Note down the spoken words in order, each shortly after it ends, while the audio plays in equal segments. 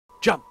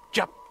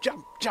jump,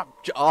 jump, jump,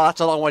 jump. Oh, that's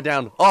a long way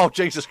down. Oh,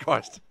 Jesus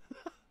Christ.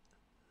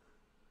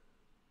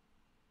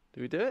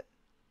 Do we do it?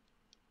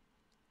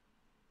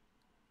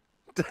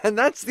 And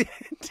that's the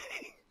ending.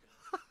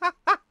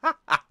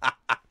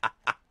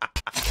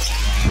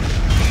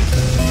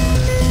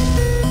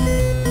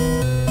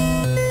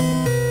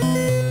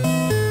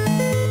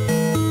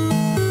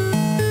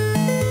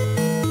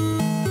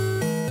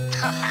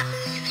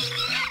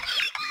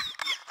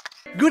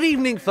 Good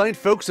evening, fine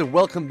folks, and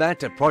welcome back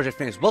to Project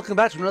Fans. Welcome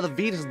back to another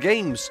Vidas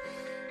Games.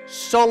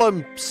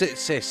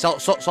 Solumcess.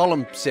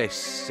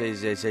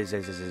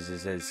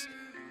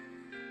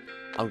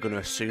 I'm going to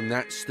assume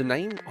that's the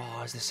name.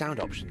 Oh, is there sound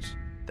options?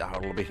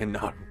 That'll be a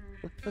no.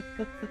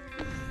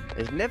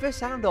 There's never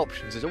sound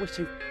options. There's always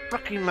too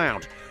fucking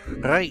loud.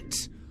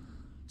 Right.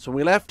 So when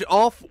we left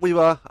off, we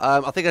were,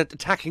 I think,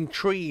 attacking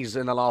trees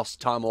in the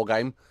last time or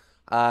game.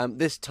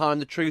 This time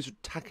the trees were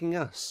attacking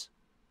us.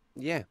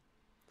 Yeah.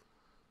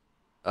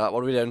 What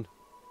are we doing?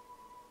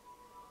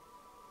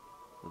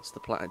 What's the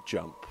plan?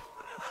 Jump.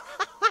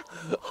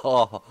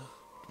 Oh,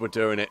 we're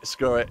doing it.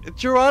 Screw it.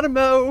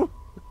 Geronimo!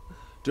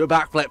 Do a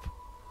backflip.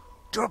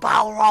 Do a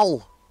barrel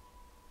roll.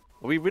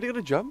 Are we really going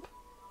to jump?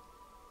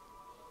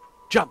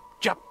 Jump,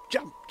 jump,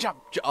 jump, jump,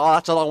 jump. Oh,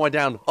 that's a long way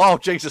down. Oh,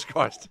 Jesus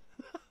Christ.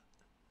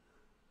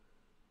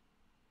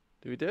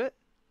 Do we do it?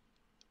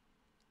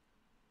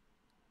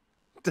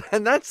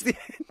 And that's the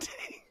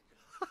ending.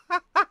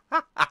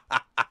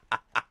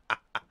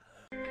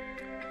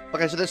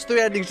 Okay, so there's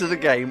 3 endings to the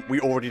game. We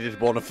already did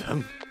one of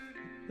them.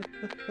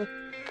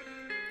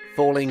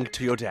 Falling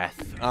to your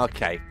death.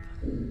 Okay.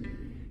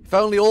 If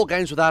only all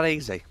games were that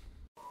easy.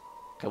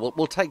 Okay,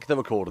 we'll take the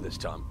recorder this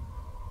time.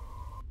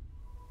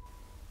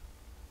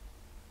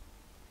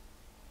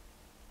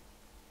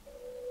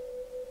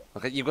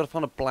 Okay, you've got to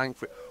find a blank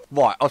for it.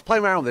 Right, I was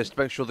playing around with this to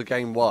make sure the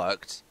game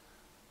worked.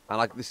 And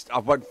like this, I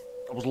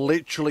was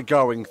literally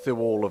going through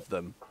all of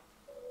them.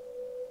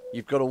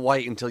 You've got to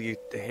wait until you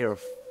hear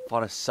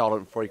find a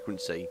silent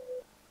frequency.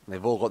 And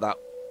they've all got that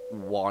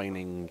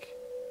whining.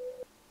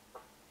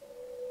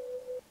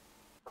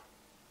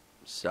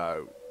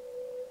 So,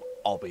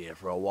 I'll be here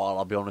for a while,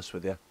 I'll be honest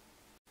with you.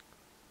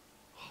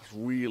 I was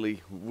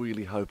really,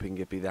 really hoping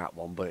it'd be that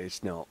one, but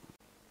it's not.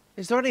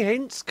 Is there any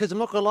hints? Because I'm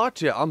not going to lie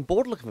to you, I'm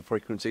bored looking for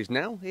frequencies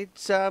now.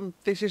 It's,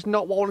 this is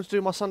not what I want to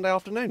do my Sunday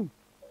afternoon.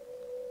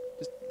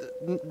 Just,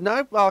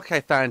 no?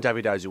 Okay, fine,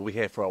 Davy Dozy, we'll be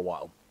here for a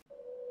while.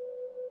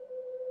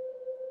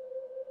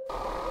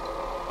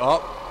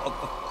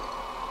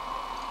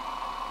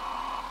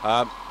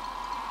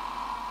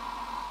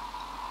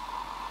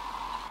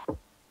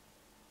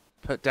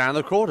 Put down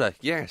the recorder,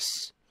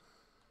 yes.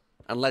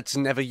 And let's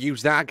never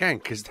use that again,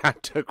 because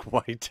that took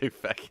way too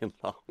fucking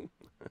long.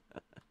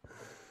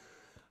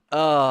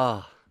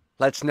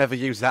 Let's never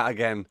use that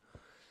again.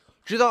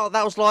 Do you know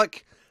that was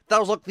like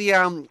the, do you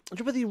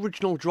remember the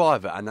original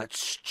Driver and that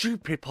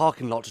stupid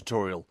parking lot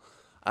tutorial?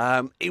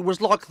 It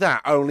was like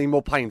that, only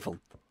more painful.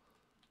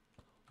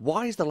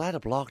 Why is the ladder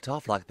blocked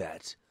off like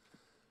that?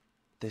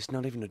 There's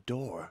not even a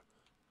door.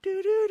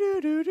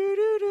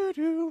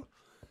 Do-do-do-do-do-do-do.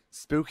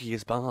 Spooky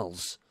as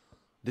balls.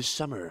 This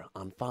summer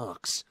on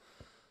Fox.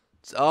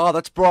 Oh,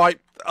 that's bright.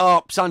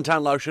 Oh,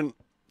 suntan lotion.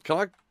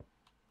 Can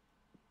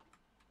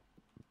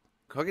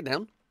I get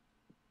down?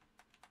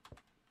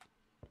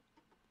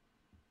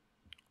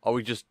 Are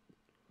we just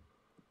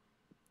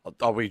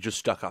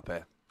stuck up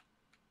here?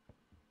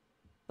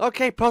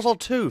 Okay, puzzle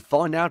 2.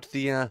 Find out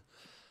the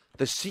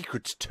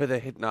secrets to the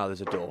hidden. No,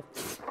 there's a door.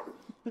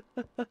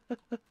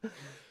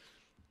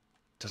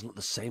 Doesn't look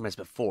the same as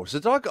before. So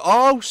dog.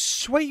 Oh,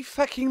 sweet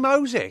fucking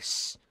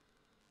Moses.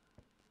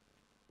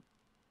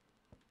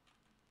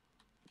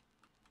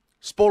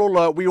 Spoiler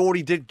alert, we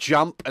already did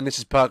jump, and this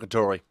is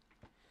purgatory.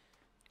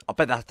 I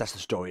bet that's the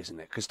story, isn't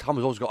it? Because Tom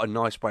has always got a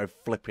nice way of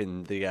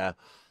flipping the,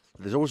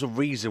 there's always a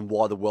reason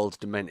why the world's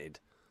demented.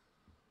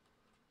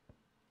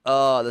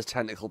 Oh, there's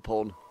tentacle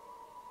porn.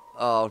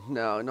 Oh,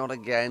 no, not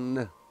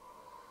again.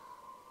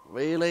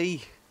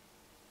 Really?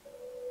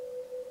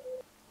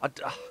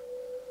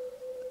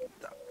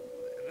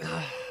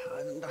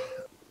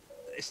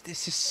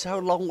 This is so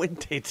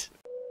long-winded.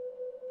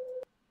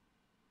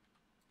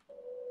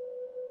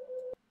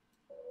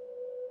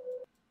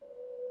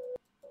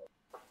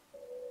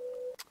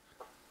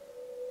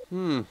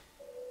 Oh,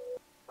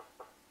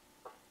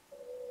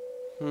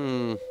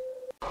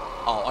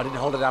 I didn't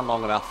hold it down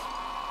long enough.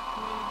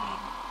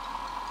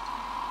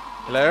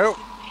 Hello?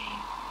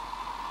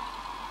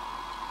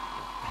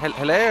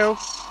 Hello?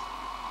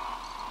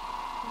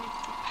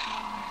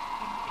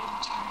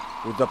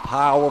 With the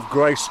power of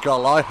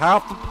Grayskull, I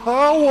have the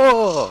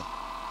power!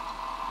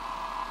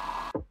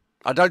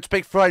 I don't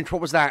speak French,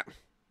 what was that?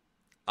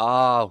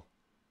 Oh.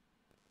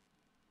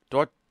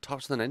 Do I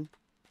touch the in?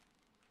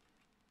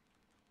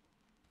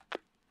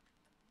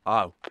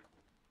 Oh.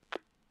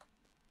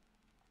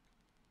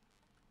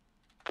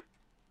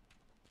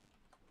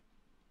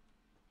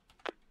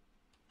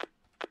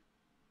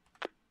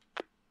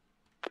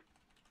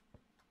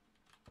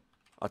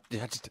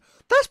 That's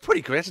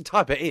pretty good. I had to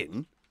type it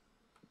in.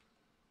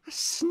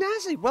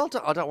 Snazzy. Well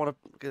done. I don't want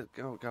to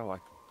go away.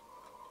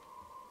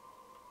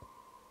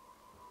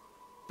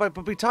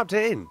 But we typed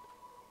it in.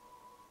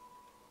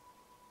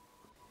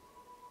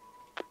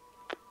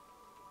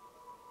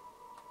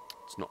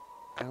 It's not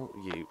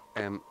Lummmariis.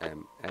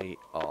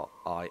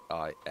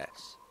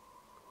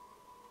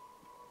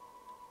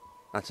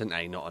 That's an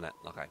A, not an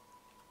E. Okay.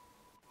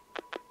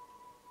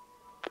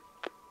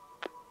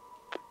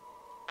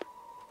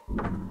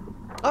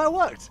 Oh, it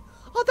worked.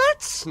 Oh,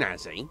 that's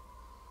snazzy.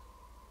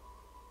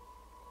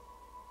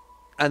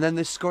 And then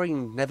this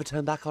screen never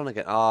turned back on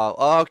again.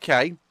 Oh,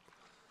 okay.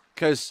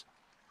 Because...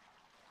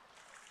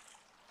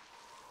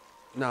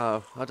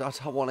 No, I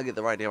don't want to get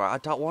the radio out. I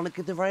don't want to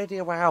get the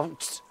radio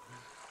out.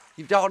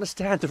 You don't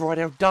understand. The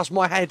radio does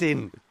my head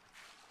in.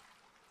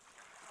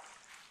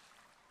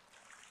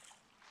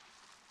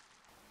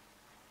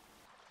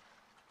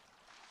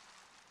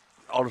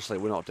 Honestly,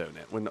 we're not doing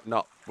it. We're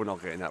not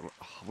getting that.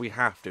 We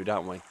have to,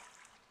 don't we?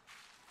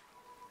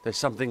 There's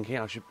something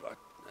here I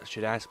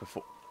should ask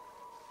before.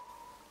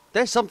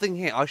 There's something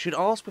here I should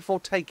ask before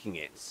taking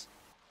it.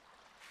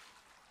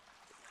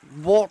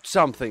 What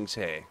something's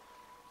here?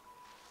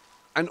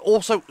 And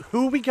also,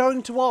 who are we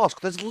going to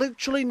ask? There's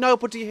literally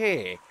nobody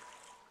here.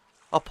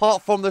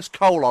 Apart from this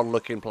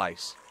colon-looking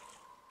place.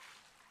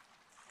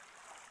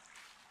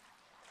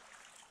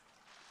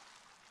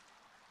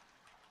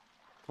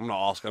 I'm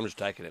not asking, I'm just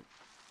taking it.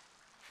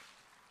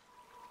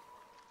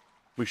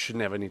 We should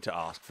never need to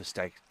ask for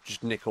steak.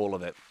 Just nick all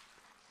of it.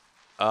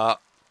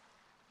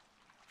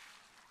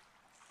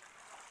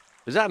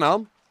 Is that an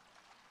arm?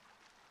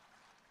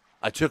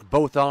 I took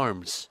both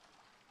arms.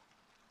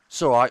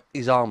 It's alright,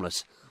 he's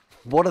armless.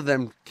 One of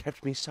them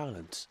kept me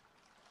silent.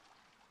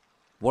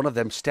 One of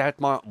them stabbed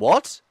my...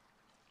 What?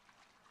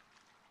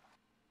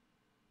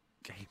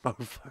 Game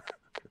over.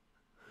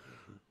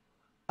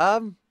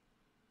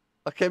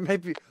 Okay,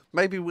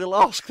 maybe we'll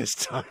ask this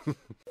time.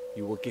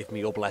 You will give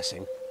me your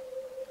blessing.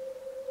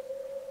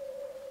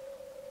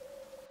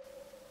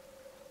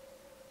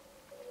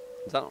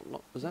 Is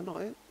that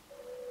not it?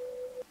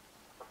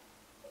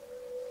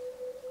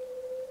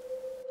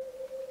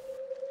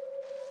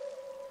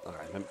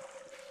 Alright,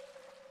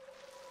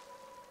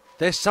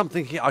 there's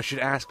something here I should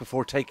ask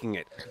before taking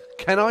it.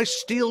 Can I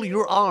steal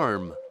your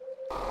arm?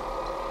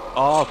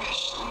 Oh.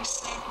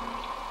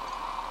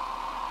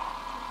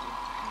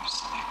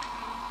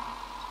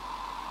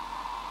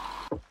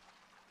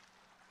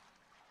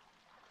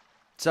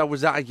 So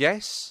was that a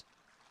yes?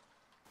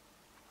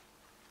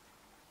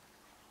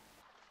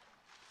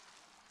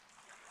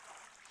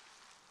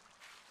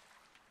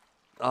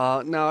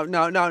 No,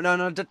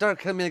 don't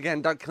kill me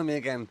again, don't kill me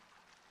again.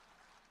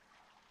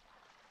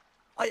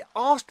 I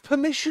asked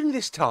permission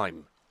this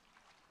time.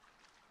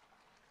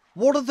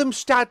 One of them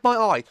stabbed my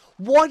eye.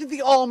 Why did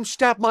the arm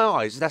stab my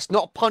eyes? That's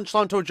not a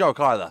punchline to a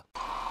joke either.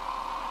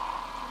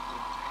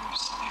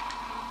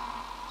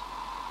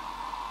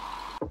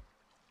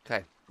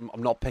 Okay,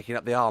 I'm not picking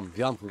up the arm.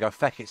 The arm can go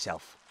feck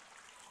itself.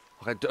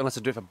 Okay, unless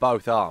I do it for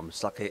both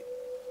arms, like it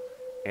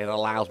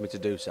allows me to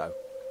do so.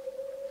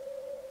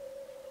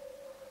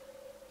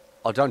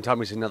 Oh, don't tell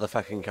me it's another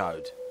fucking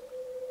code.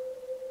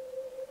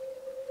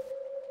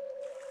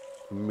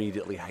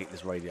 Immediately hate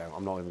this radio.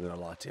 I'm not even going to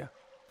lie to you.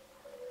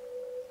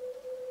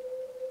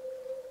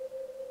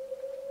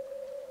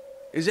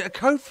 Is it a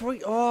code for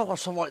it? Oh, I'll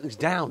start writing this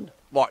down.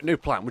 Right, new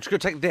plan. We're just going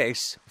to take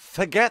this,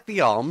 forget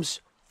the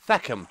arms,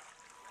 feck them.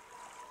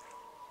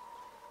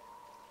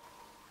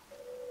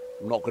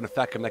 I'm not going to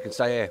feck them, they can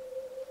stay here.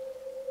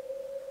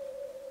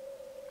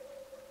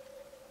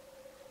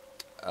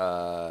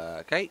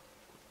 Okay.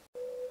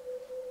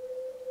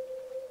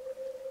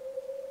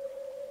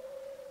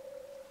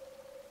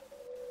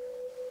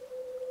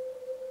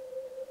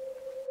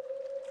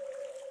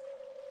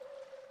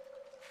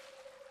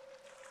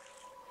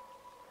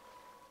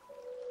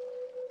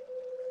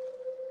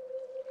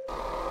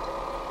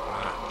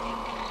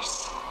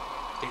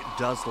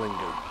 Does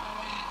linger.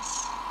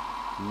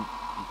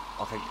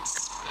 Okay.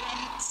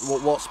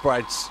 What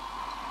spreads?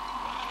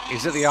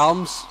 Is it the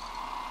arms?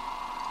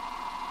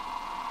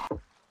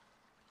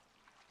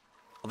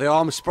 Are the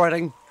arms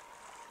spreading?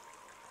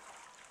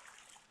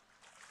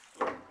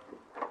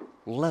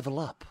 Level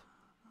up.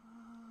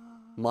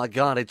 My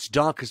God, it's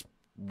dark as...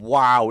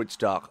 Wow, it's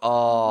dark.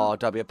 Oh,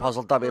 don't be a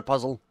puzzle, don't be a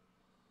puzzle.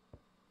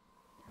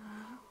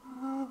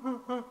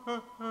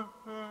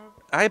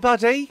 Hey,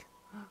 buddy.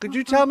 Could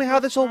you tell me how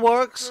this all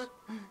works?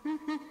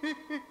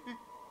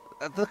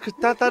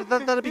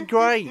 That'd be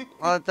great.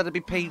 That'd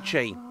be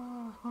peachy.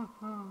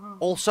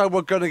 Also,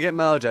 we're gonna get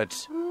murdered.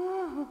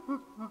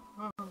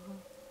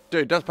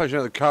 Dude, don't suppose you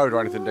know the code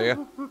or anything, do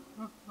you?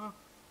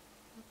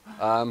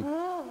 I'm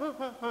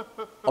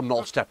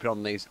not stepping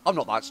on these. I'm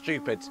not that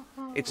stupid.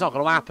 It's not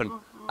gonna happen.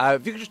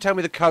 If you could just tell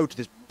me the code to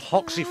this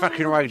poxy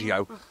fucking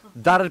radio,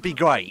 that'd be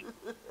great.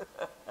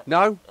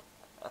 No?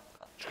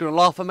 Just gonna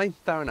laugh at me?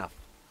 Fair enough.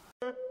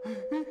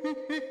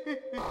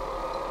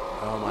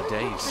 Oh my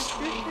days.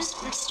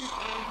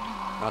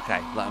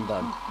 Okay, let him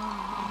done.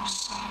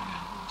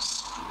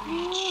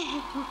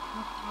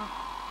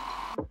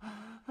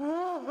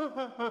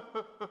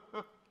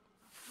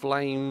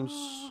 Flames.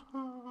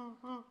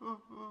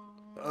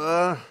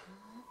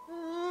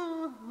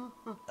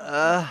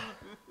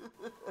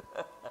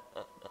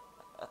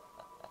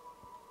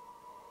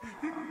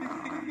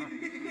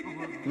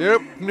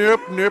 Nope,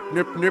 nope, nope,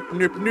 nope, nope,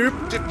 nope, nope.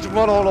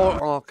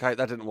 Okay,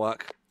 that didn't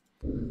work.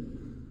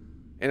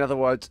 In other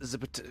words, there's a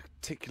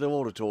particular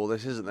order to all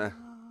this, isn't there?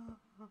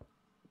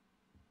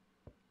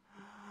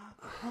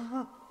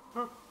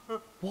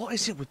 What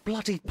is it with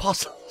bloody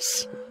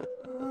puzzles?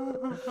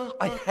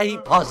 I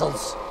hate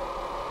puzzles.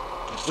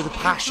 With a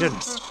passion.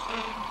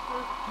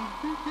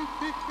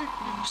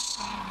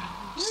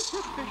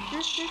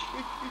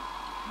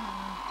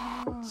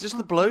 Is this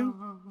the blue?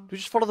 Do we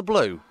just follow the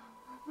blue?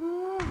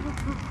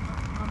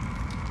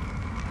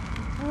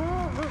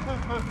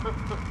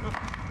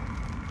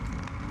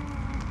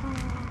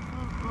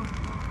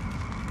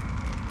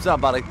 What's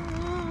up, buddy?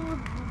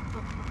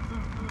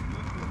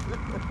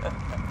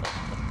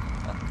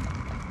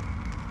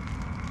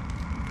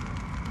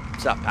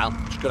 What's up, pal?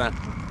 Just gonna...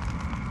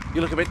 You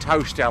look a bit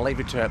toasty, I'll leave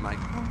it to it, mate.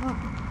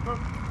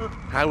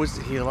 How is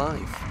he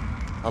alive?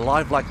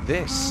 Alive like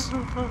this?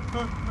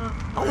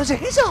 Oh, those are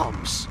his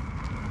arms!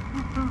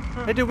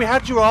 Hey, dude, we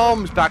had your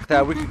arms back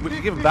there. We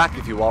could give them back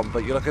if you want,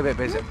 but you look a bit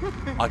busy.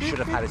 I should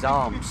have had his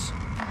arms.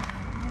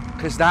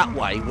 Because that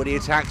way, when he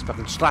attacks, I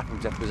can slap him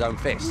to death with his own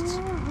fists.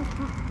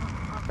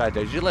 Fair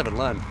dude, you live and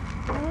learn.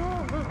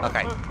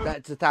 Okay,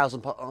 that's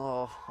 1,000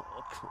 oh,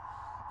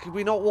 can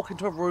we not walk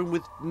into a room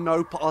with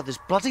no oh, there's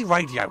bloody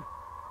radio.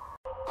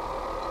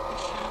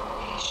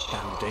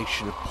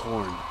 Foundation of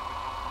porn.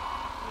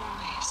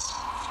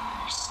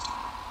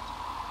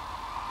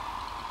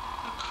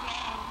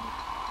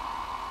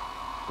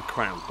 The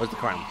crown. Where's the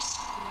crown?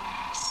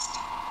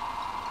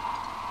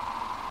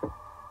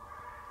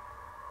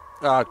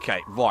 Okay,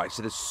 right,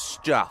 so there's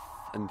stuff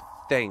and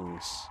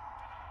things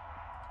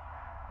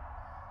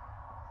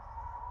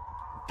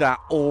that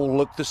all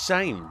look the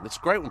same. It's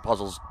great when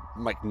puzzles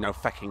make no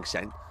fucking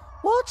sense.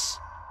 What?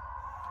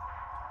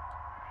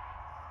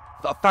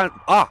 I found...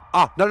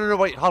 No,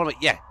 wait, hold on a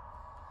minute, yeah.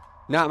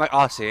 Now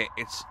I see it,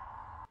 it's...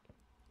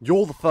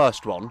 You're the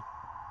first one.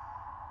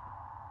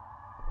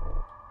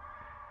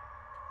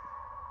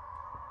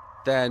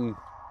 Then...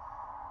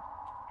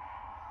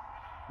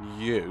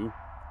 You...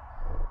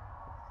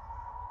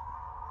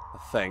 I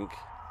think.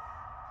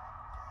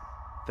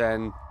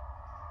 Then...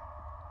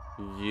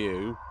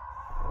 You...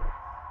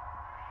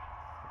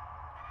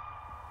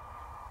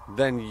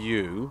 Then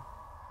you...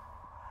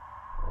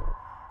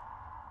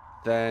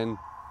 Then...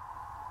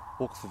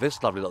 Walk through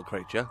this lovely little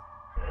creature.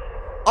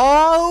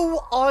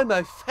 Oh, I'm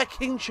a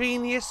fucking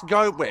genius.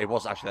 Go... Wait, it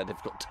wasn't actually that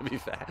difficult, to be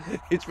fair.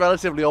 It's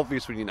relatively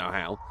obvious when you know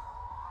how.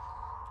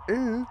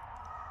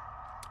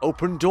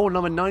 Open door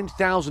number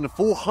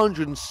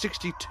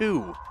 9,462.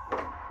 So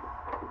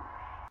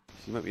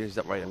you might be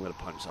using that radio. I'm going to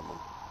punch someone.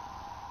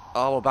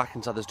 Oh, we're back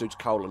inside this dude's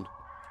colon.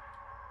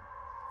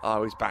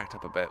 Oh, he's backed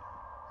up a bit.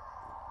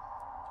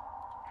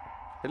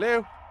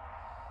 Hello?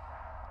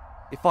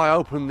 If I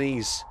open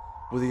these,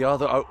 will the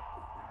other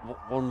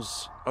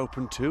ones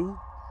open too?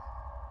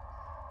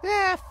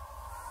 Yeah.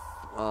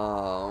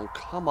 Oh,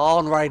 come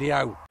on,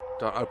 radio.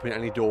 Don't open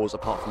any doors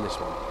apart from this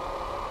one.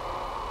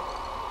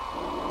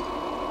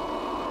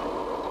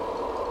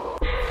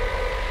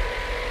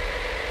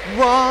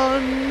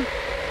 Run!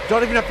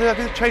 Don't even have to have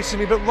him chasing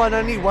me, but run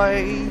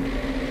anyway.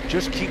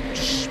 Just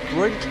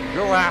sprint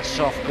your ass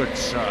off, good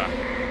sir.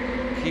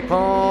 Keep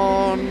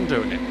on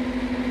doing it.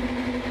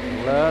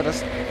 Let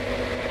us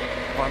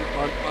run.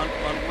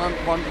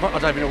 I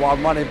don't even know why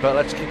I'm running, but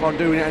let's keep on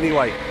doing it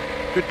anyway.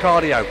 Good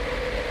cardio.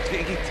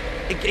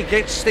 It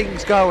gets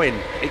things going.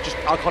 It just,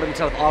 I can't even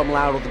tell if I'm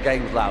loud or the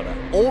game's louder.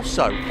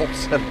 Also,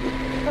 awesome.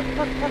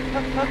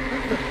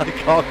 I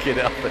can't get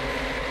it up.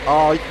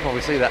 Oh, you can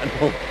probably see that and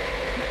all.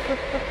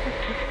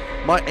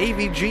 My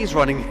AVG's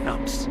running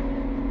out.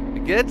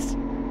 You good?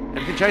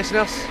 Anything chasing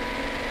us?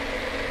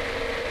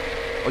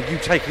 Or are you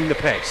taking the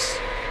piss?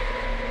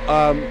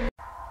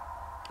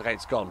 Okay,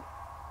 it's gone.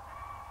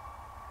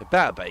 It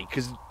better be,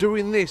 because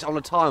doing this on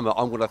a timer,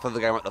 I'm going to throw the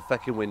game out the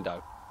fucking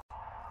window.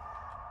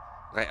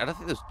 Okay, I don't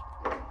think there's...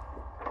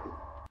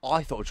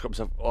 I thought it just got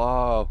myself...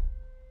 Oh.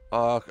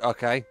 Oh,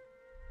 okay.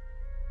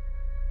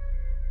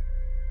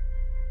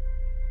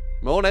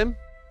 Morning.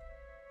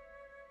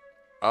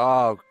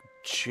 Oh,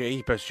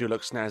 jeepers, you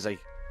look snazzy.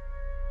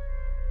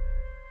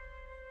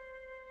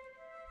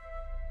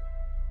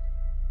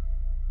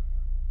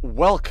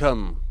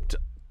 Welcome to...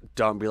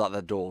 Don't be like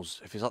the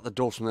doors. If it's like the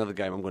doors from the other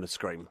game, I'm going to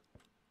scream.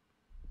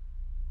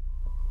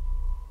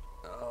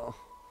 Oh,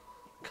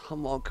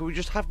 come on. Can we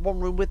just have one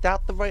room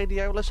without the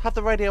radio? Let's have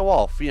the radio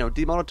off. You know,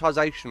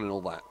 demonetization and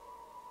all that.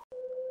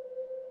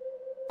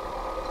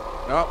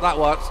 No, that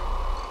worked.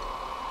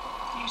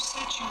 You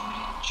said you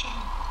wouldn't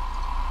jump.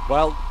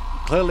 Well,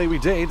 clearly we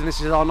did, and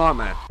this is our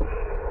nightmare.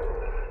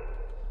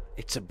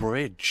 It's a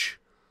bridge.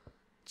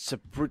 It's a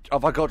bridge.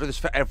 Have I got to do this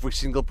for every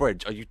single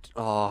bridge? Are you...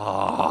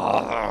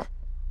 Oh.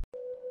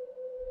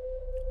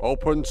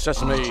 Open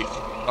sesame.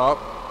 Up.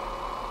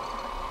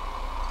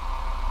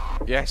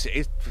 Yes, it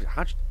is.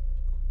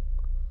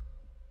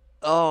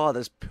 Oh,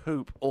 there's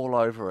poop all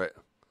over it.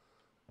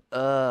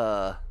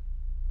 Oh,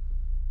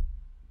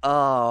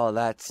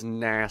 that's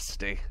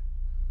nasty.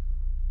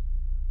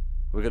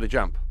 We're gonna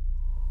jump.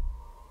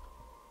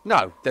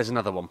 No, there's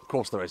another one. Of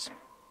course there is.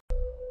 I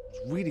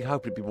was really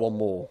hoping it'd be one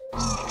more.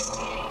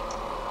 68.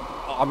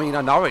 I mean,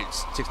 I know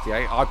it's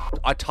 68.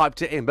 I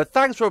typed it in, but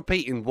thanks for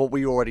repeating what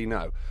we already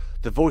know.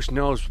 The voice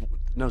knows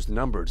the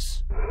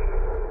numbers.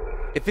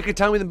 If you could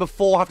tell me them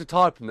before I have to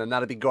type them, then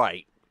that'd be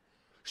great.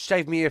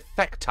 Save me a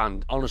effect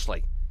ton,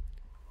 honestly.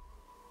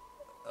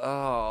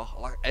 Oh,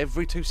 like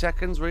every 2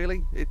 seconds,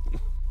 really?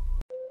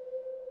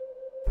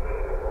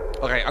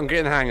 Okay, I'm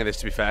getting the hang of this,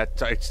 to be fair.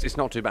 So it's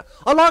not too bad.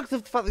 I like the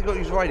fact that you've got to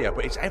use radio,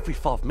 but it's every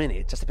 5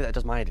 minutes. That's the bit that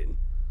does my head in.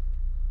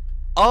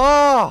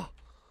 Ah!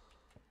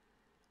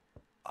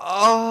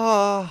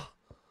 Ah!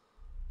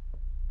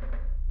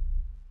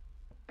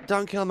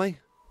 Don't kill me.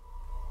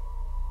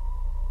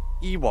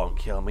 You won't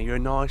kill me. You're a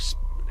nice,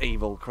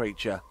 evil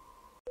creature.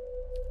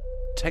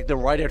 Take the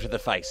radio to the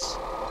face.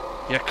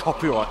 Yeah,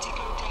 copyright. To go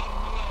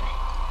down more.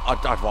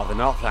 I'd rather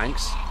not,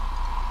 thanks.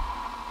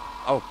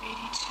 Oh.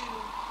 82.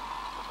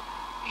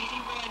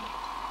 81.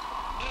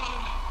 No.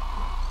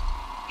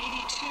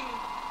 82.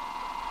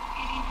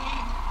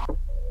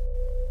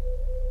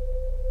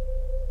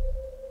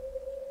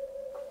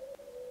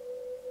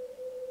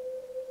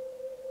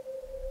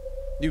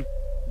 81.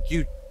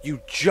 You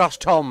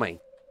just told me.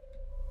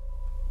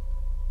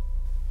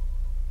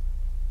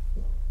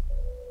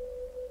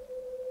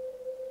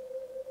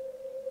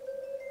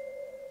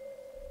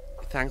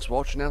 Thanks for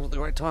watching. Now's not the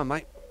great time,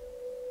 mate.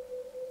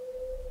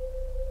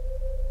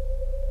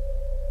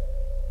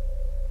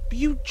 But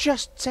you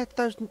just said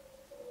those...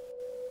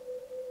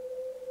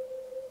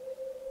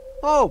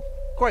 Oh,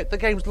 great. The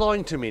game's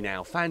lying to me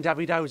now.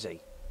 Fan-dabby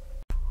dozy.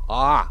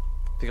 Ah,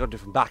 I think I'll do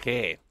from back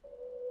here.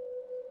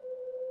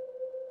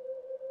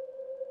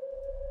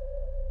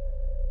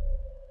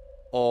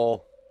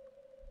 Or,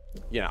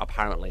 you know,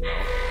 apparently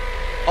not.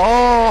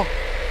 Oh!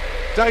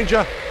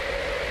 Danger!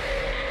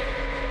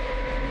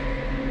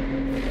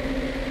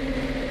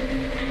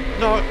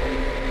 No!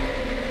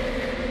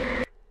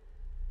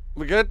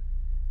 We good?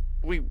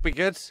 We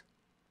good?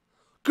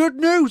 Good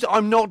news!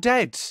 I'm not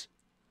dead!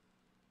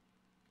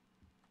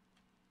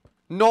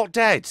 Not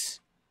dead!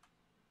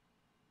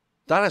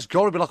 That has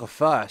got to be like a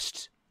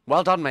first.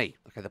 Well done, me.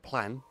 Okay, the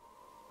plan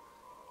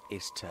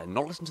is to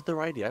not listen to the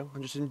radio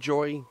and just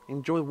enjoy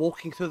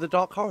walking through the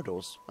dark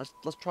corridors.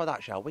 Let's try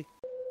that, shall we?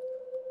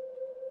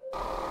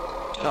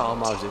 Oh,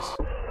 Moses.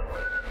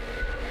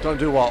 Don't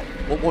do what?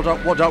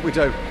 What don't we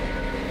do?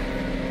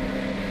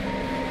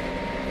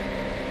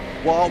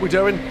 What are we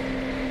doing?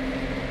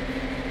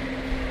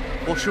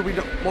 What should we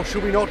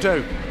not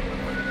do?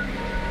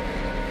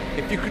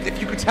 If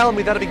you could tell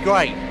me, that'd be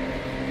great.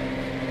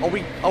 Are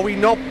we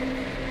not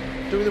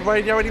doing the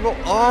radio anymore?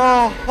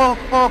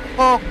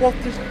 What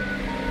is...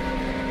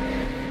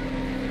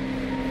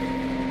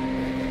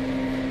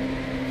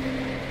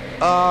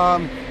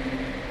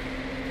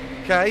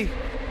 Okay.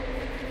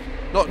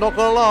 Not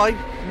gonna lie,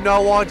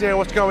 no idea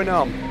what's going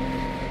on.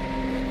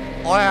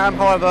 I am,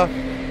 however,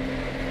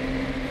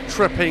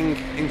 tripping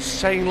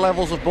insane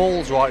levels of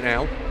balls right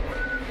now.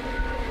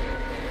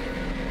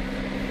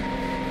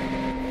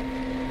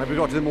 Maybe we've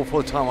got to do more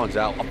before the time runs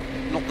out.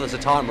 Not that there's a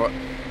timer.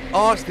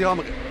 Oh, it's the arm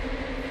again.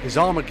 His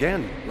arm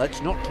again. Let's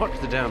not touch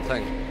the damn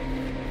thing.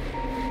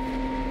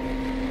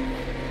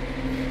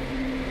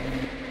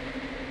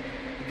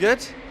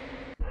 Good?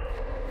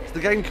 Has the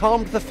game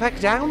calmed the feck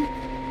down?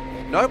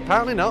 No,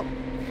 apparently not.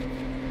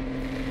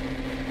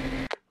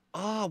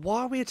 Ah,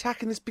 why are we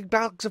attacking this big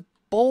bags of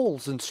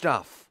balls and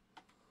stuff?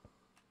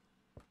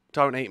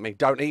 Don't eat me,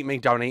 don't eat me,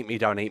 don't eat me,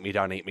 don't eat me,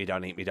 don't eat me,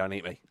 don't eat me, don't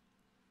eat me.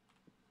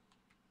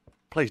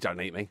 Please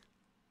don't eat me.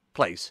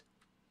 Please.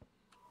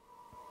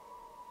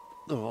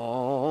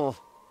 Oh.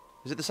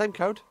 Is it the same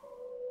code?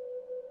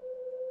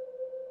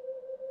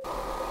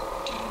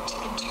 Don't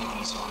enter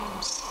these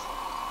rooms.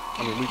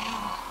 I mean, we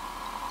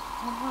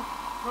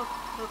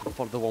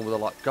follow the one with the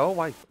light. Go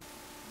away.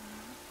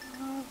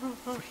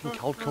 Freaking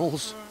cold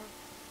calls.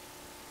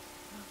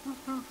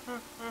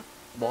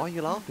 Why are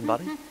you laughing,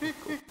 buddy?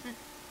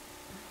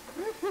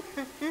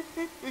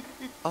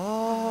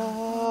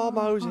 Oh,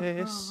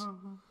 Moses.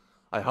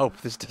 I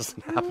hope this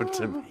doesn't happen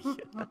to me.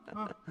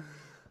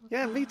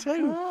 Yeah, me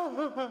too.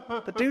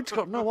 The dude's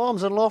got no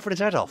arms and laughing his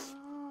head off.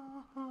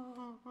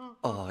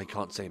 Oh, he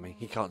can't see me.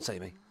 He can't see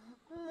me.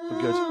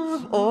 We're good.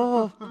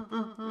 Oh.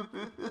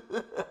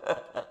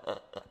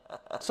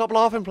 Stop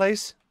laughing,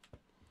 please.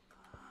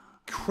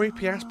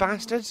 Creepy ass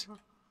bastard.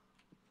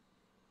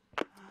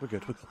 We're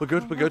good. We're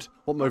good. We're good.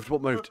 What moved?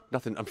 What moved?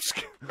 Nothing. I'm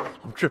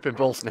tripping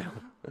balls now.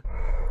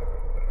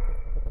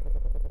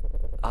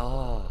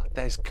 Ah,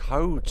 there's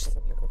codes.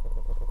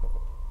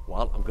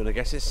 Well, I'm gonna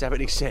guess it's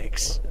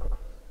 76.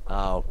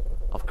 Oh,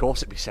 of course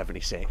it'd be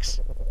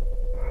 76.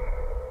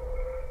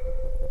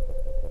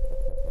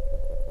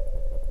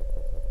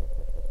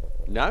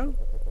 No?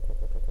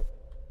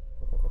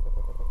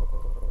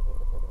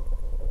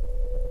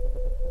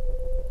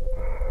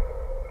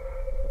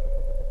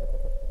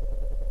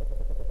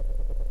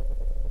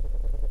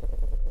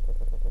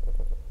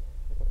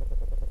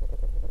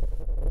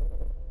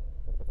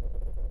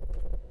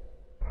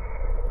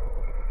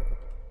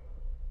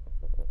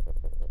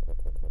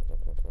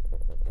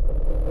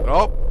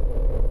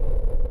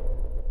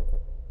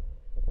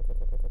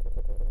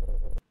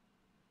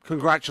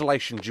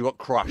 Congratulations, you got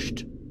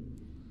crushed.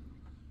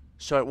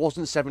 So it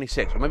wasn't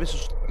 76. Or maybe it's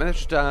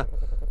just the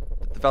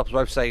developers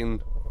both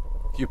saying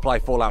if you play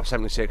Fallout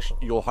 76,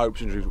 your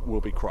hopes and dreams will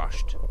be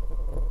crushed.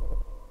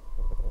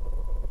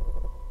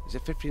 Is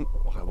it 15?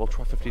 Okay, we'll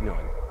try 59.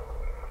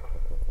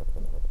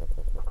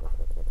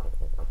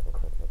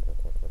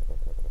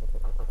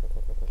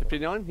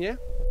 $59, yeah?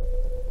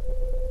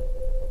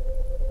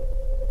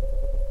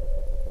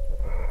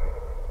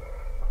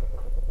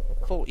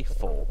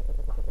 $44.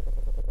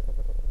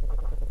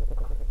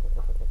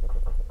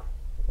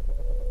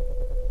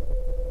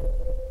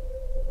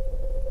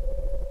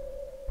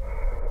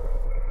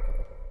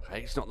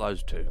 Okay, it's not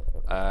those two.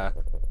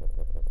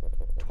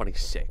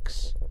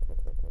 26.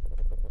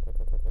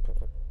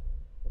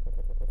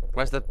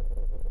 Where's the...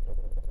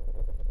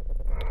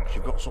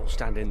 You've got to sort of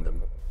stand in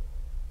them.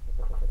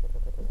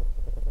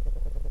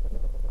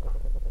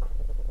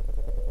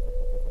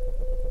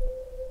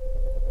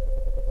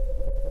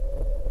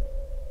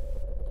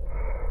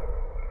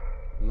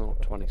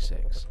 Not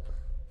 26.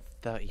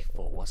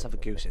 34. Let's have a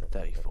goose at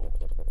 34.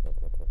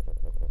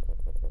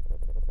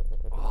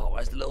 Oh,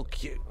 where's the little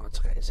cute? Oh, it's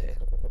okay, it's here.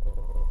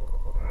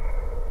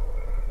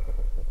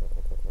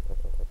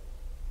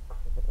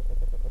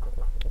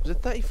 Was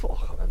it 34? I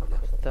can't remember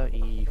now.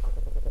 34.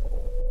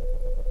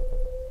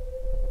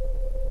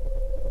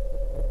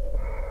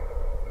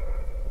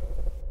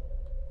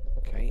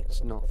 Okay,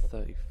 it's not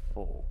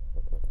 34.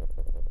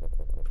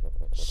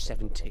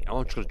 17.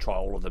 I'm just going to try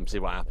all of them, see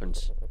what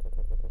happens.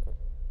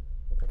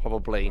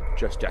 Probably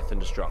just death and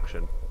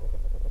destruction.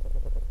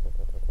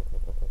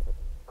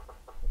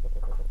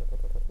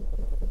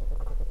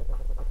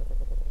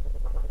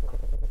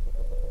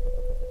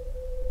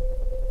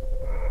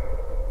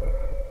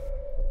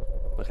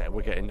 Okay,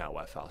 we're getting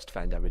nowhere fast.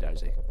 Fan Debbie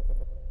Dozy.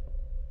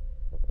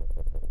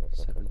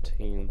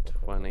 17,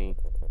 20.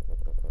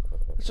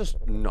 Let's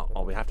just not.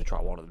 Oh, we have to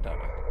try one of them,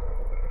 don't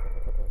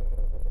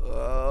we?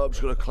 I'm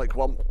just going to click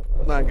one.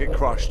 Man, get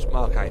crushed.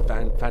 Okay,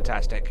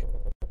 fantastic.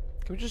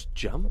 Can we just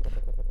jump?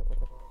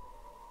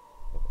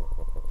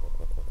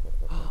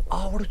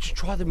 Oh, why don't you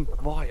try them?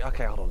 Right,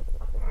 okay, hold on.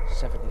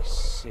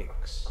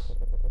 76.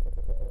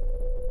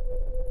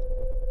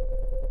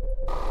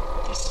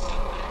 This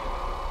number.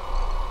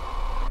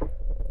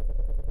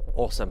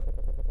 Awesome.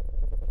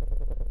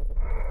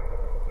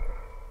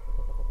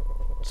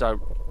 So,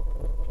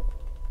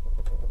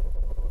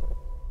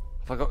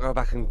 if I got to go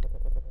back and...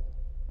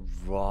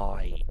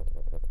 Right.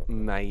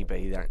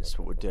 Maybe that's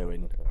what we're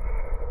doing.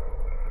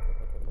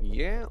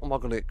 Yeah? Or am I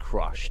going to get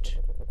crushed?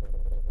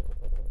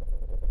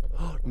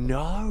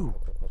 No!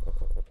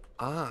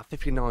 Ah,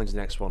 59's the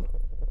next one.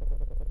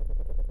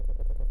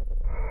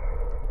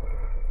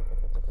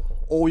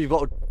 Or you've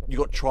got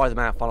to try them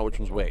out, find out which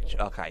one's which.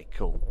 Okay,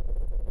 cool.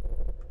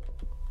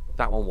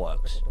 That one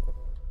works.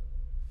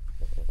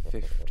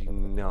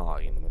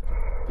 59,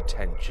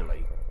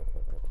 potentially.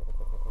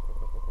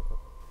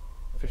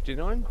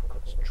 59?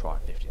 Let's try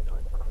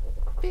 59.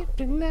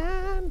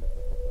 59!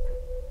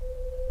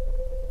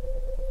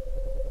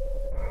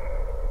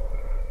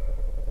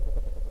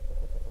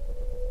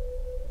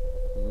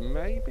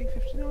 Maybe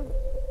 59?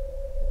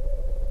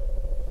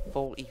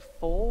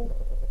 44?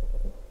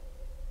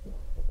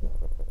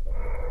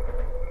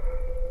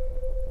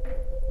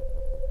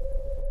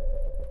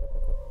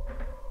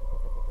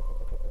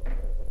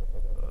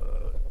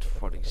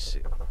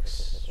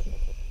 26.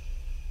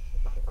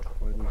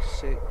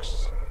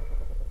 26.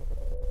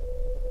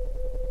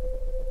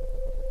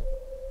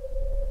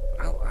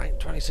 Oh, I ain't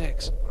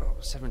 26. Oh,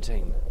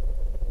 17.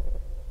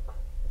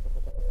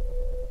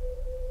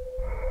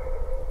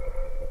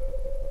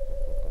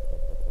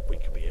 We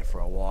could be here for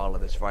a while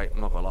at this rate,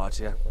 I'm not gonna lie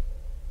to you.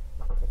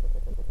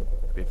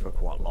 Could be here for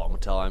quite a long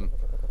time.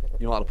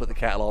 You might have to put the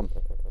kettle on.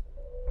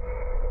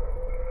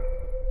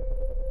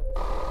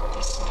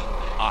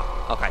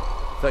 Ah, okay.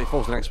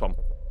 34's the next one.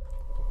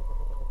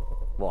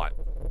 Right.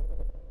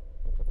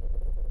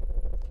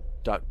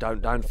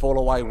 Don't fall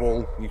away,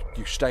 Wall.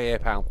 You stay here,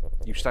 pal.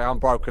 You stay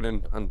unbroken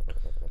and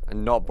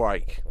not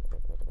break.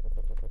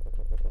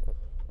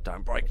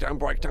 Don't break, don't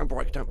break, don't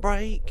break, don't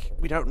break.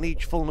 We don't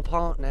need you falling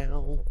apart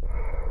now.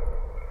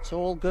 It's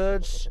all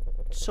good.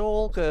 It's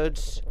all good.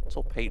 It's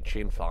all peachy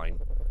and fine.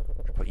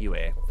 Just put you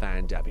here.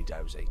 Fan Dabby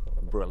Dozy.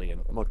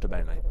 Brilliant. Molto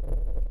bene.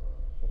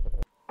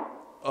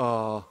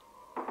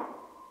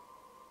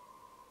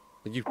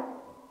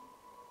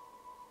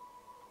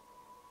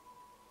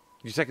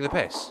 You taking the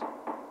piss?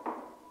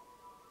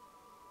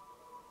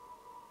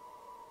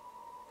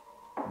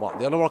 What?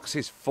 The only one I can see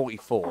is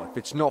 44. If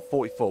it's not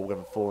 44, we're going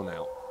to have fallen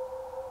out.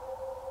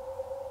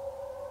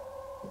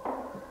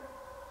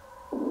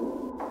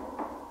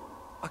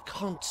 I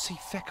can't see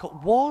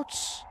feckle. What?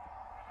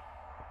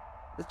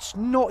 It's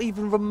not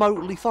even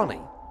remotely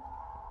funny.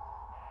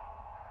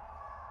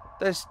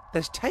 There's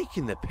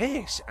taking the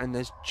piss, and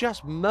there's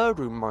just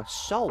murdering my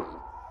soul.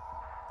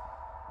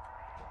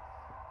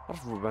 I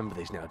don't remember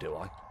these now, do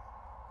I?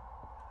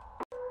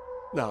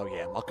 Oh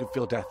yeah, I can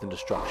feel death and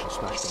destruction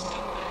smashing them.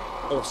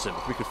 Awesome.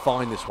 If we could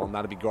find this one,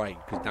 that'd be great,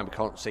 because now we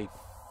can't see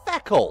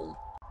feckle.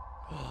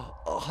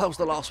 Oh, that was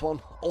the last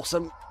one.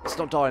 Awesome. Let's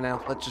not die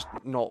now. Let's just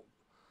not...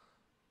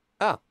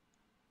 Ah.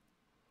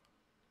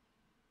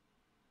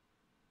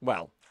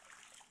 Well.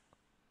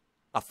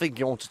 I think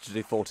you wanted to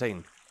do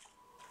 14.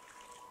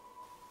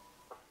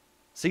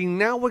 See,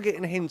 now we're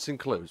getting hints and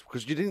clues,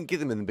 because you didn't get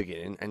them in the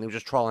beginning, and it was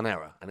just trial and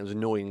error, and it was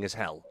annoying as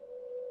hell.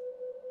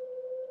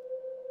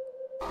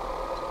 My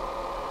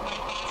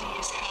body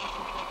is half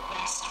of what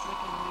rests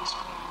within these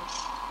walls.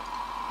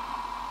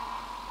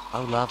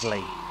 Oh,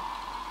 lovely.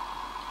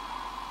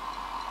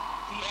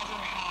 The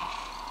other half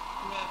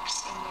lurks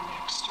in the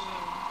next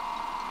room.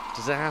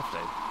 Does it have to?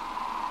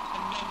 A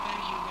number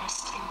you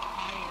must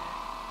inquire.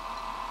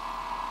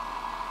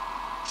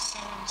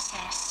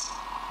 Solumcess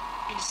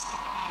is the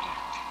product.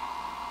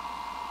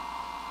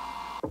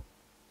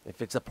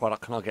 If it's a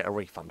product, can I get a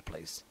refund,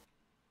 please?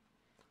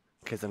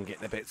 Because I'm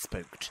getting a bit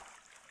spooked.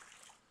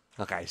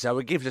 Okay, so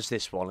it gives us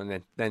this one,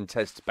 and then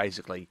says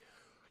basically,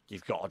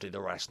 you've got to do the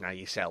rest now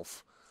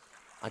yourself.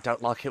 I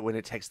don't like it when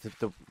it takes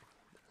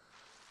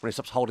when it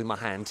stops holding my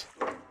hand.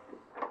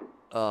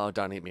 Oh,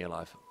 don't eat me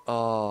alive.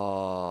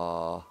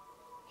 Oh,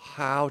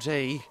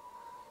 howdy.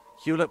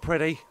 You look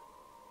pretty.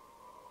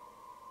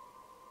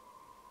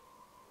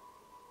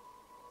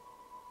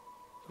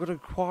 You've got to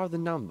acquire the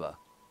number.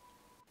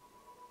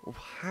 Well,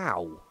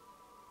 how?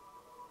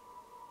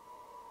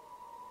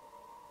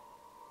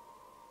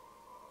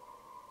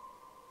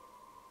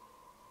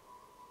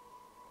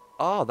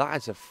 Oh, that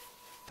has a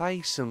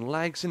face and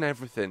legs and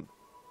everything.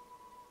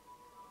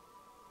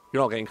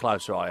 You're not getting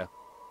closer, are you?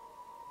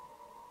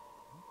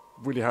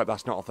 Really hope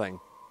that's not a thing.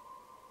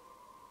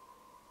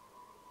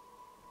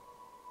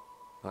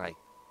 Okay.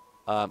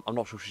 I'm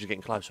not sure if she's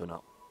getting closer or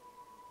not.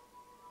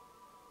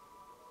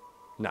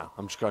 No,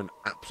 I'm just going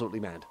absolutely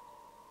mad.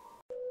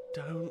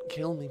 Don't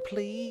kill me,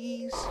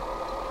 please.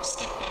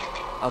 Step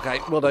back. Okay,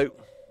 will do.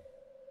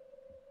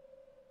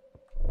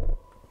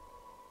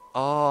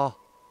 Oh.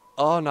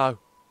 Oh, no.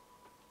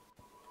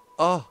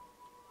 Oh.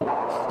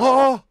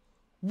 Oh!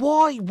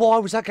 Why? Why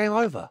was that game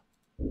over?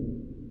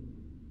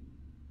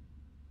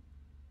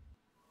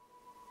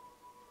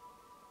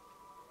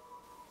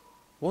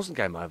 Wasn't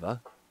game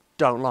over.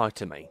 Don't lie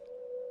to me.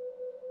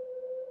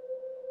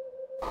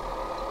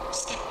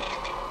 Step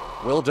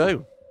back. Will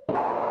do.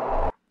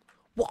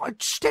 What? I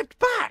stepped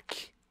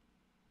back?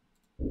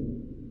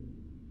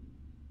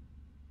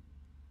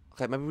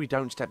 Okay, maybe we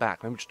don't step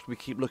back. Maybe we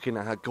keep looking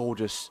at her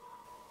gorgeous...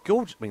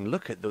 Gorgeous... I mean,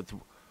 look at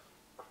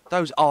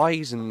those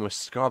eyes and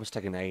mascara's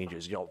taking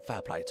ages. You know,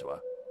 fair play to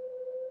her.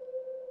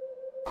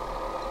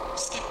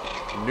 Step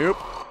back. Nope.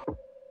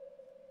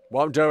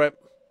 Won't do it.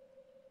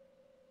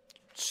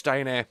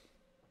 Stay in here.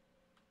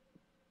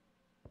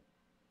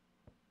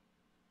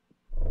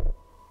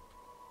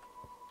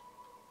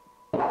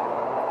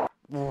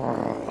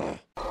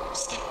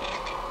 Step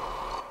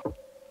back.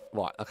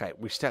 Right, okay,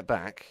 we step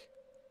back.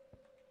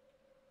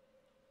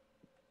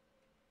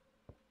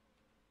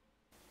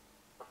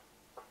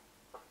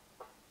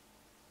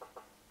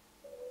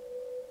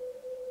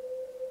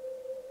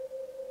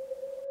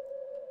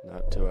 No,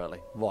 too early.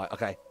 Right,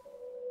 okay.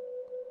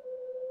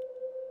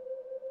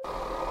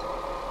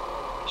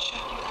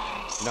 Shut your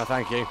eyes. No,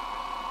 thank you.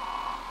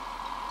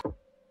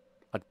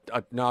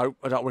 No,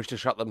 I don't wish to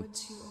shut them.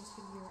 Once you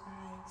open your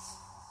eyes,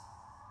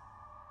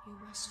 you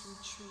must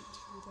retreat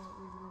without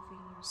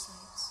removing your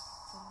sights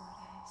from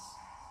what is.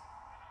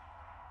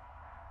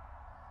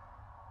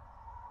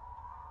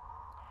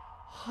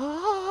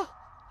 Ah,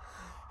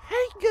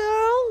 hey,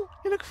 girl!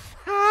 You look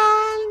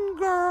fine,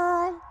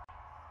 girl!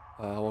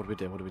 What do we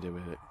do? What do we do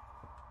with it?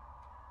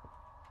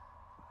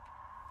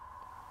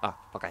 Ah,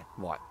 okay,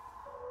 right.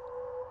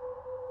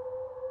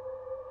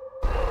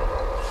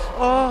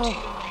 Oh! To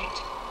your right,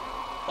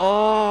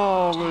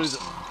 Oh, where is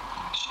it? personal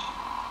precaution.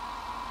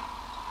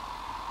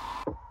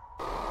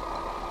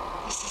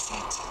 This is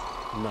it.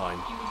 9. You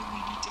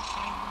only need to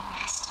find the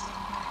last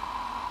number.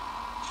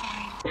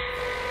 Find.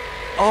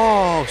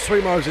 Oh,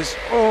 sweet Moses.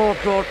 Oh,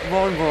 God.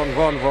 Run, run,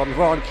 run, run,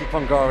 run. Keep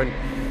on going.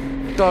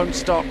 Don't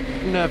stop.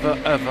 Never,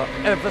 ever,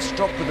 ever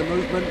stop with the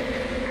movement.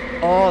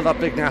 Oh, that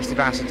big nasty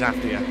bastard's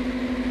after you.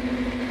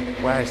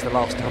 Where's the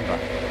last number?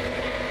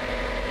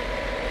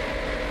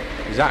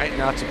 Is that it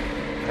now?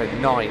 Okay,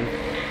 9.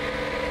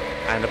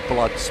 And a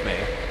blood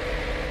smear.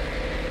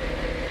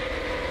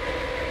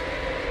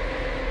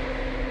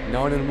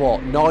 9 and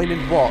what? 9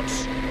 and what?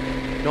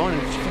 9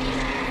 and...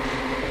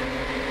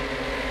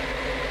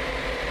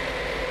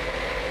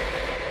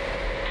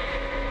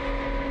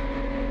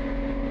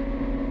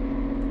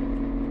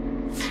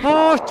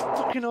 Oh, it's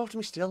fucking after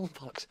me still.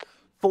 Fuck.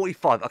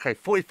 45. Okay,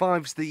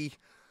 45's the...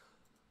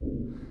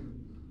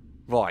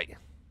 Right.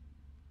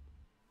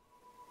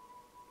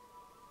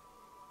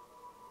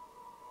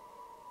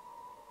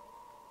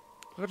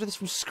 I've got to do this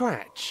from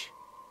scratch.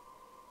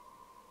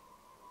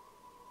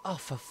 Oh,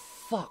 for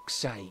fuck's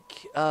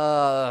sake.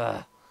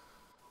 What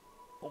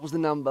was the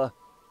number?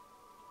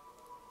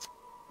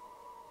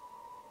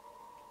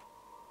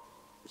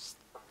 It was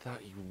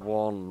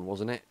 31,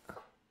 wasn't it?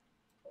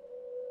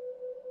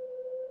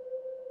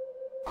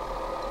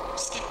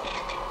 Step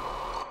back.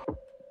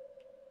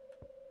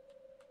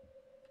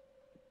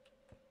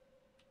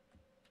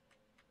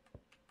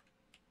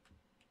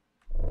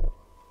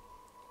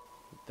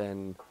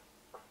 then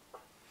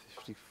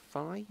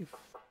 55?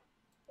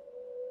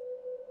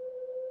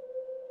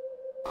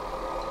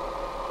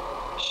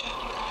 Shut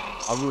your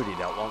eyes. I really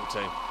don't want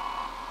to.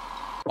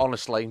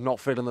 Honestly, not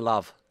feeling the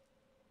love.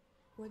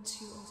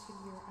 Once you open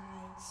your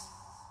eyes,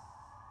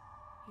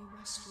 you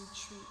must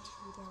retreat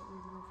without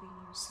removing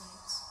your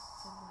sights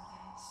from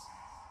what is.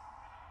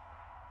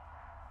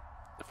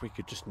 If we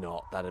could just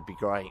not, that'd be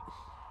great.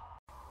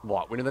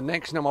 Right, we know the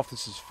next number off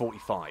this is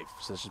 45,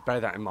 so let's just bear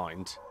that in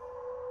mind.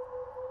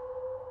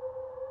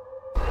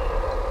 Look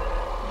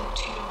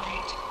to your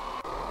right.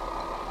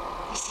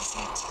 This is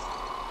it.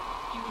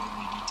 You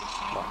only need to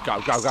find Right, go.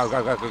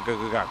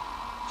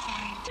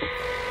 Find.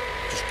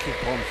 Just keep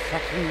on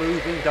fucking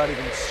moving, don't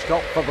even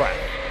stop for breath.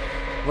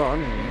 Run,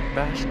 you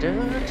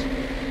bastard.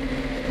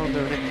 Keep on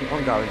doing it, keep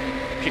on going.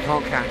 She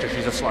can't catch her,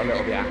 she's a slow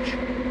little bitch.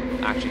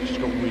 Actually, she's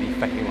got really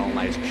fucking long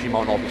legs. She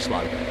might not be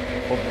slow.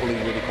 Probably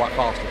really quite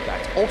fast in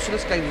fact. Also,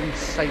 this game is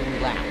insanely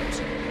loud.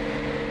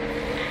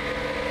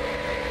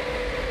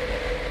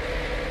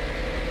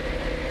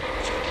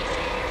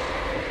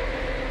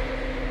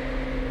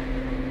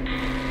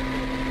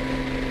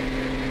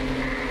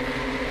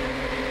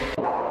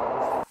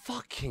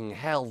 Fucking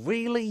hell,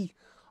 really?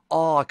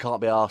 Oh, I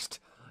can't be asked.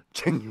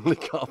 Genuinely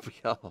can't be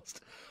asked.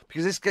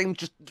 Because this game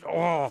just...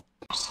 Oh.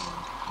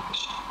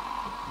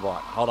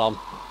 Right, hold on.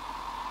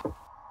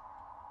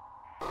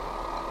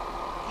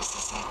 This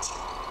is it.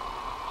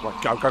 Right,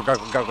 go.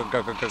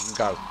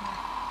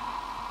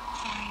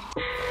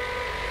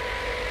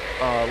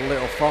 A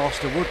little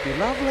faster would be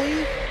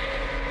lovely.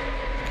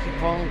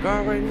 Keep on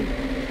going.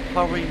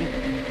 Hurry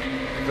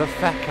the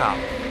feck up.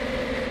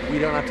 We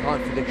don't have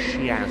time for this,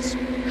 she has.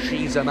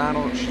 She's a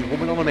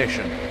woman on a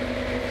mission.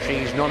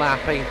 She's not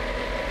happy.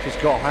 She's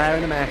got her hair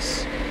in a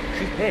mess.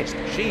 She's pissed.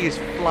 She is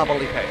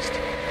flubbily pissed.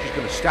 She's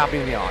going to stab me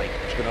in the eye.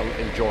 She's going to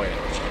enjoy it.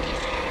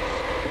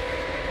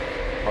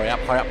 Hurry up.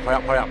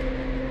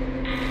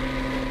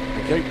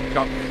 Thank you.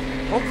 Go.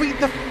 Hurry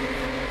the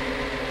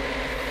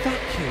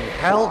fucking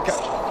hell.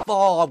 Go.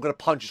 Oh, I'm going to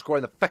punch a square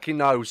in the fucking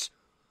nose.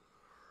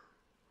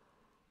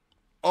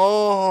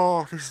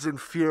 Oh, this is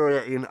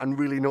infuriating and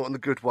really not in the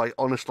good way.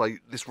 Honestly,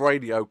 this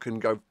radio can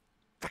go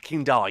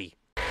fucking die.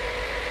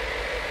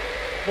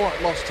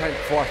 Right, last attempt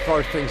before I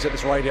throw things at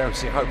this radio and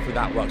see hopefully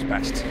that works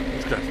best. I'm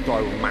just going to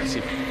throw a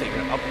massive thing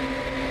up.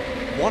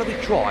 Why don't we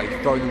try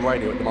throwing the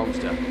radio at the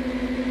monster?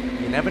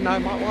 You never know, it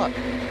might work.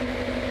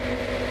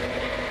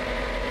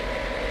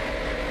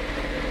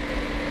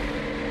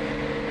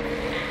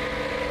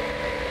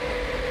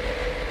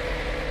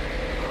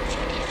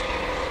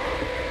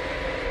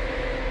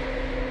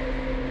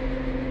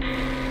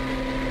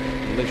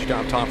 At least you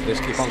don't have time for this,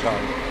 keep on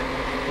going.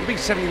 It'll be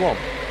 71.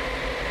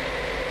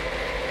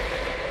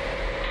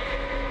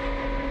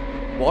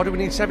 Why do we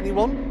need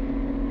 71?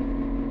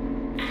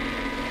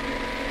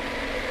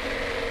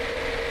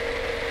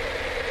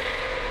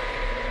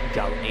 We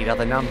don't need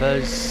other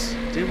numbers,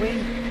 do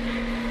we?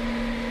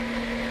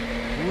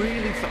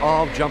 Really?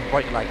 Oh, jump,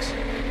 break your legs.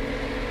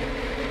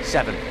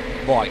 7.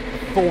 Right.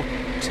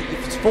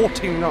 It's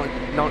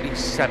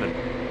 1497. We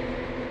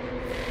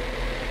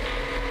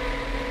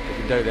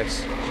can do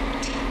this.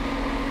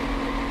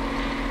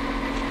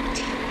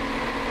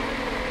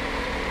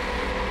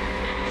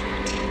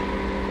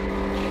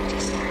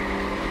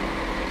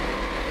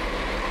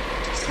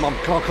 Come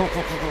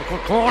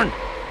on.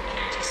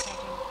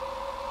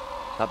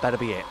 That better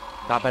be it.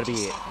 That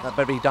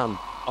better be done.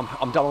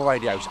 I'm done with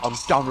radios. I'm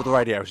done with the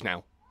radios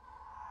now.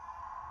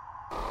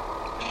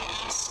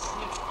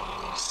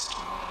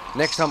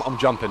 Next time I'm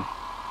jumping.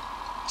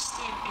 Is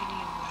there any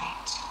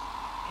light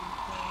in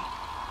play?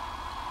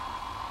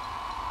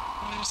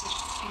 Or is it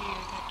fear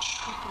that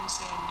trickles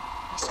in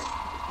as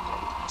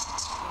quickly as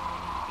its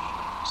flowing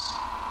veins?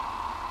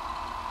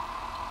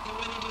 And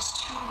when it is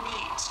too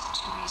late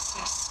to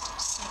resist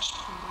such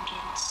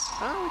pollutants,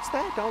 Oh, it's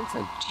there,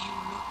 dancing. do you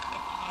look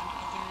upon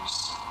others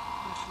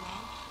with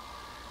love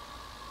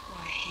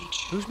or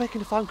hatred? Who's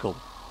making a phone call?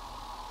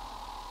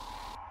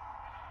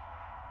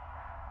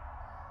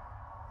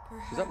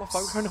 Is that my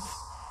phone going off?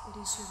 It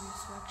is your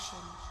reflection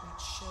that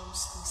shows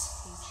this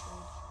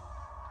hatred.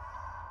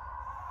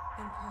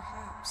 And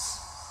perhaps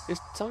Is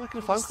someone making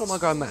a phone call? Am I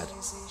going mad?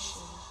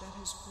 realization that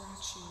has brought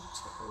you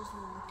to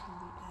overlooking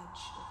the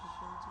edge of the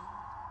building,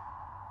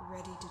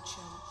 ready to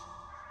jump,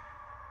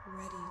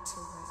 ready to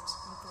let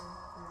other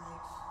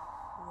life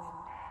win.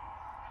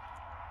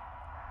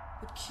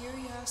 But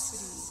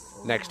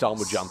curiosity. Next time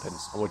we're jumping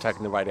and we're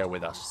taking the radio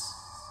with us.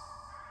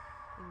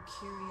 And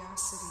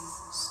curiosity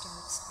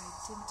starts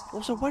identifying.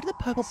 Also, where did the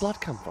purple blood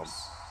come from?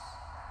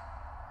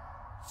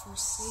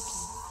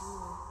 Forsaken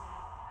fool.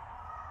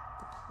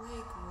 The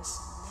plague was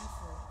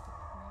never the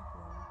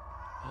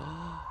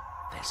problem.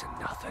 There's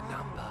another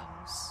number.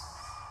 Was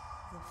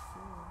the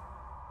fool.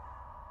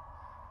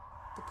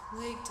 The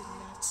plague did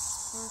not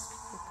spark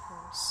the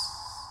curse.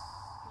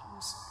 It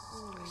was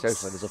always.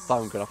 Seriously, there's a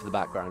phone going off in the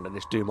background and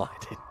it's doom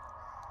lighting.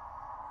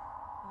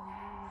 Are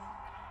you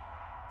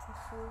like the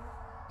fool?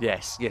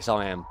 Yes,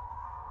 I am.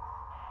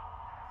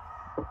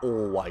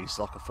 Always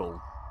like a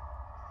fool.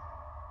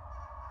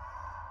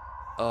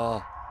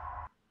 It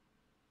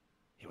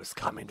was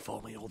coming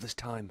for me all this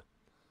time.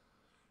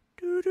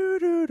 Do do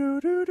do do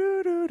do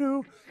do do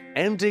do.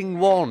 Ending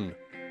 1.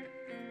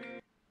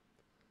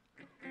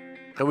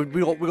 So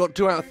we got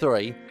 2 out of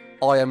 3.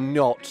 I am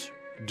not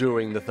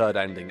doing the third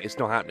ending. It's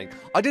not happening.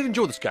 I did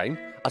enjoy this game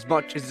as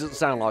much as it doesn't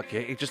sound like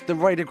it. It just, the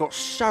radio got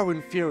so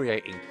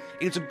infuriating.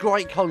 It's a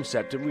great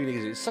concept. It really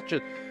is. It's such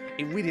a.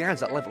 It really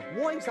adds that level.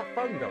 Why is that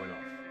phone going off?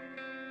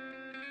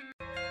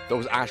 There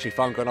was actually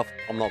phone going off.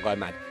 I'm not going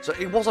mad. So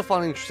it was a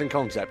fun, interesting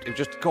concept. It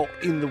just got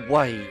in the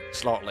way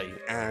slightly,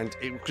 and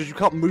because you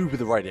can't move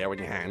with the radio in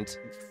your hand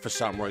for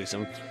some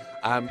reason,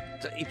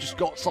 it just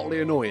got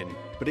slightly annoying.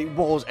 But it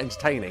was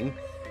entertaining,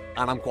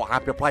 and I'm quite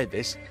happy I played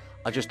this.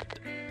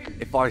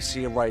 If I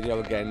see a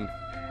radio again,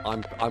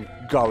 I'm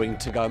going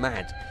to go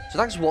mad. So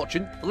thanks for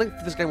watching. The link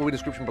for this game will be in the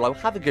description below.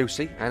 Have a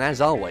goosey, and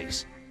as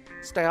always,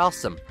 stay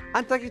awesome.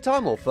 And thank you,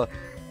 Time Wolf, for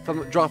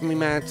driving me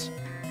mad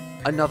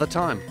another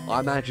time. I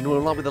imagine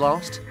we'll not be the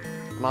last,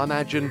 and I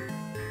imagine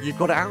you've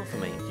got it out for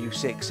me, you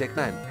sick, sick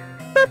man.